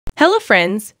Hello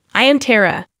friends, I am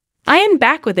Tara. I am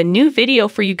back with a new video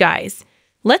for you guys.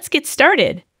 Let's get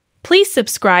started. Please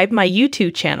subscribe my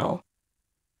YouTube channel.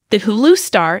 The Hulu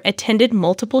star attended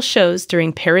multiple shows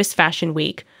during Paris Fashion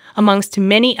Week, amongst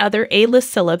many other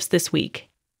A-list celebs this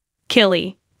week.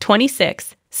 Kylie,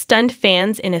 26, stunned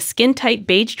fans in a skin-tight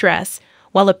beige dress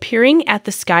while appearing at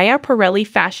the Schiaparelli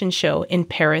fashion show in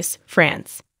Paris,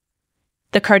 France.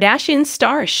 The Kardashian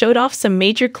star showed off some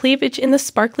major cleavage in the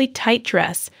sparkly tight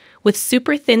dress with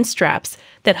super thin straps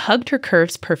that hugged her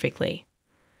curves perfectly.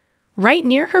 Right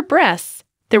near her breasts,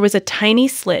 there was a tiny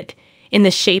slit in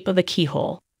the shape of a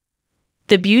keyhole.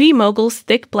 The beauty mogul's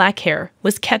thick black hair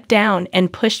was kept down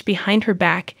and pushed behind her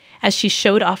back as she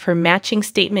showed off her matching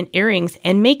statement earrings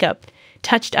and makeup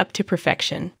touched up to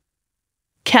perfection.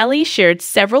 Kylie shared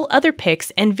several other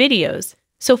pics and videos,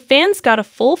 so fans got a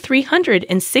full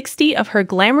 360 of her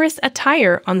glamorous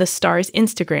attire on the star's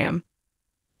Instagram.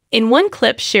 In one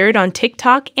clip shared on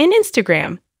TikTok and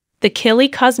Instagram, the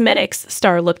Kylie Cosmetics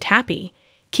star looked happy,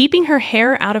 keeping her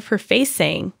hair out of her face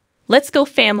saying, "Let's go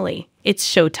family, it's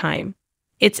showtime.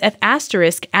 It's F***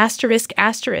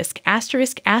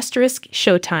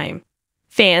 showtime."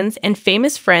 Fans and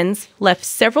famous friends left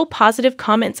several positive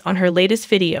comments on her latest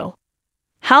video.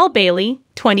 Hal Bailey,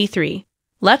 23,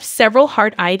 left several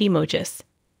heart-eyed emojis.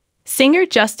 Singer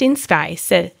Justin Sky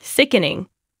said, "Sickening.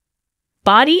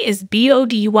 Body is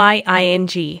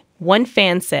bodying," one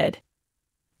fan said.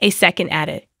 A second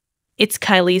added, "It's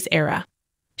Kylie's era.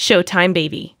 Showtime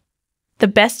baby. The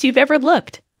best you've ever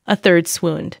looked," a third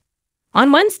swooned.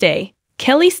 On Wednesday,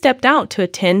 Kylie stepped out to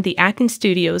attend the Acton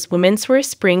Studios Womenswear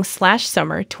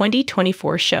Spring/Summer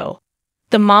 2024 show.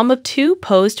 The mom of two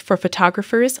posed for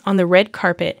photographers on the red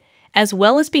carpet as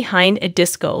well as behind a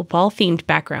disco ball-themed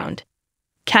background.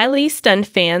 Kylie stunned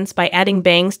fans by adding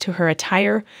bangs to her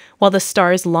attire while the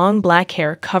star's long black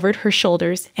hair covered her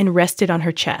shoulders and rested on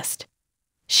her chest.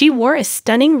 She wore a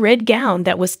stunning red gown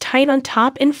that was tight on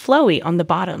top and flowy on the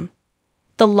bottom.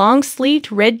 The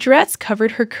long-sleeved red dress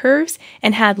covered her curves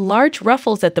and had large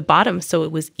ruffles at the bottom so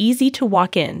it was easy to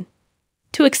walk in.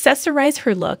 To accessorize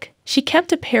her look, she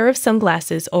kept a pair of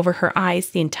sunglasses over her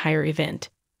eyes the entire event.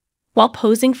 While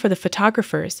posing for the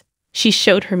photographers, she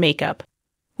showed her makeup,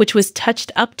 which was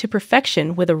touched up to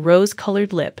perfection with a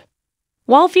rose-colored lip.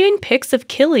 While viewing pics of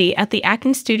Kylie at the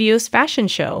Acton Studios fashion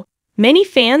show, many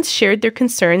fans shared their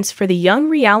concerns for the young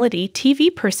reality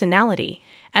TV personality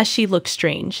as she looked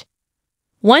strange.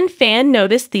 One fan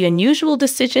noticed the unusual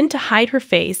decision to hide her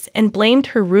face and blamed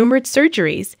her rumored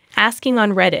surgeries, asking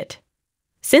on Reddit,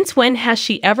 "Since when has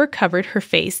she ever covered her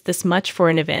face this much for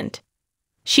an event?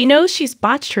 She knows she's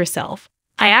botched herself.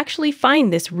 I actually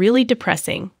find this really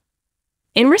depressing."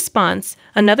 In response,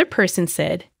 another person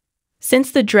said,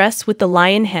 "Since the dress with the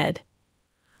lion head.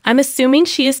 I'm assuming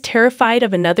she is terrified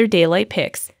of another daylight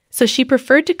pics, so she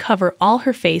preferred to cover all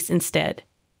her face instead."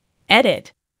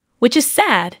 Edit. Which is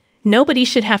sad. Nobody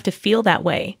should have to feel that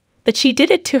way, but she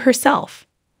did it to herself.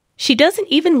 She doesn't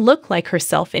even look like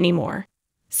herself anymore,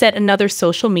 said another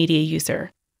social media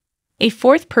user. A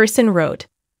fourth person wrote,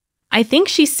 "I think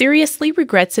she seriously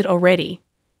regrets it already.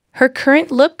 Her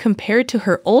current look compared to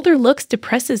her older looks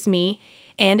depresses me,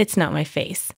 and it's not my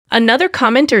face." Another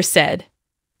commenter said,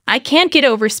 "I can't get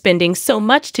over spending so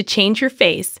much to change your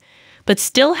face, but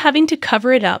still having to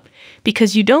cover it up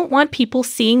because you don't want people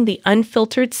seeing the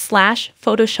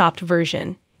unfiltered/photoshopped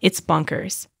version. It's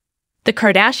bonkers." The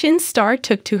Kardashian star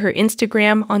took to her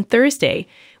Instagram on Thursday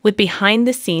with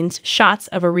behind-the-scenes shots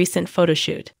of a recent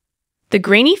photoshoot. The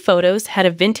grainy photos had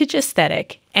a vintage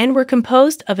aesthetic and were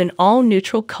composed of an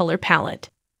all-neutral color palette.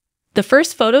 The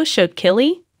first photo showed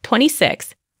Kylie,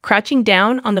 26, crouching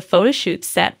down on the photoshoot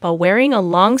set while wearing a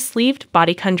long-sleeved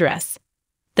bodycon dress.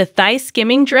 The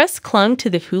thigh-skimming dress clung to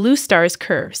the Hulu star's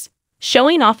curves,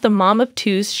 showing off the mom of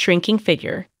two's shrinking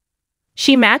figure.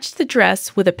 She matched the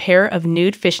dress with a pair of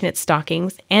nude fishnet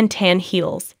stockings and tan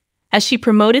heels as she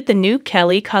promoted the new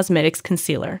Kylie Cosmetics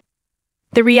concealer.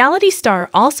 The reality star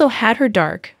also had her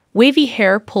dark, wavy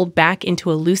hair pulled back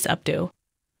into a loose updo.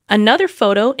 Another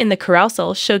photo in the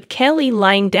carousel showed Kylie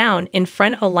lying down in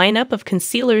front of a lineup of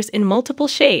concealers in multiple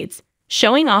shades,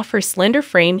 showing off her slender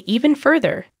frame even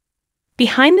further.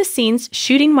 "Behind the scenes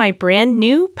shooting my brand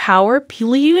new Power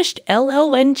Piliushed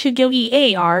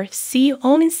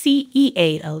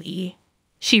LLNCHGEARCONCEALE,"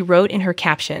 she wrote in her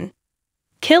caption.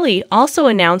 Kylie also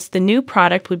announced the new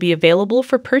product would be available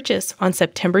for purchase on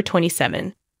September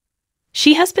 27.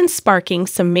 She has been sparking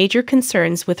some major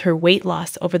concerns with her weight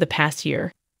loss over the past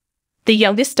year. The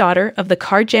youngest daughter of the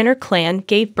Kardashian clan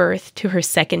gave birth to her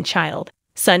second child,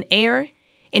 son Air,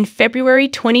 in February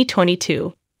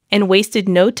 2022, and wasted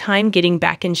no time getting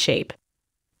back in shape.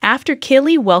 After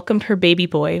Kylie welcomed her baby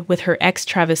boy with her ex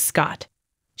Travis Scott,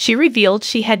 she revealed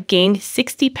she had gained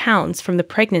 60 pounds from the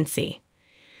pregnancy,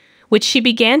 which she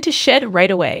began to shed right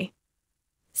away.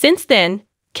 Since then,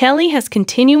 Kylie has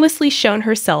continuously shown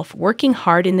herself working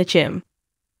hard in the gym.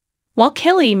 While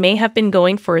Kylie may have been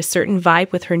going for a certain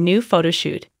vibe with her new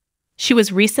photoshoot, she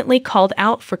was recently called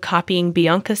out for copying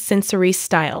Bianca Censori's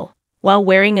style while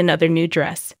wearing another new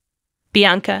dress.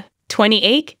 Bianca,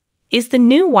 28, is the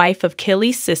new wife of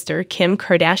Kylie's sister Kim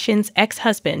Kardashian's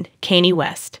ex-husband, Kanye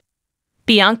West.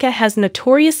 Bianca has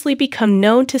notoriously become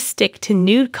known to stick to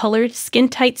nude-colored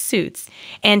skin-tight suits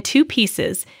and two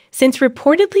pieces since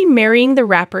reportedly marrying the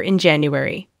rapper in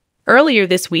January. Earlier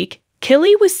this week,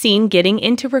 Kylie was seen getting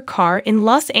into her car in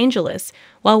Los Angeles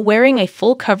while wearing a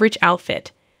full-coverage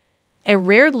outfit, a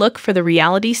rare look for the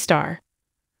reality star.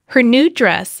 Her nude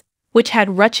dress, which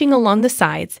had ruching along the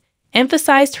sides,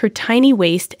 emphasized her tiny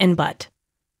waist and butt.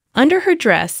 Under her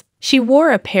dress, she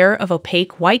wore a pair of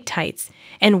opaque white tights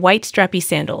and white strappy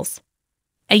sandals.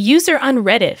 A user on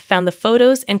Reddit found the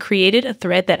photos and created a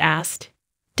thread that asked,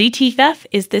 "DTF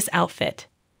is this outfit?"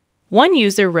 One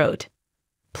user wrote,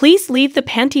 "Please leave the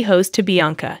pantyhose to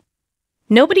Bianca.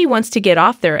 Nobody wants to get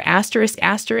off their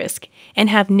 *** and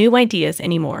have new ideas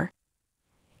anymore."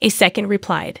 A second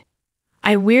replied,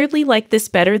 "I weirdly like this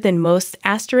better than most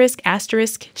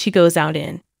 *** she goes out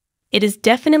in. It is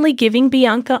definitely giving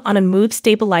Bianca on a mood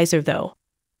stabilizer though.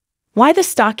 Why the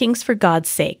stockings for God's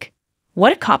sake?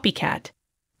 What a copycat.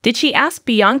 Did she ask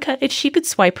Bianca if she could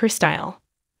swipe her style?"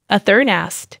 A third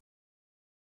asked,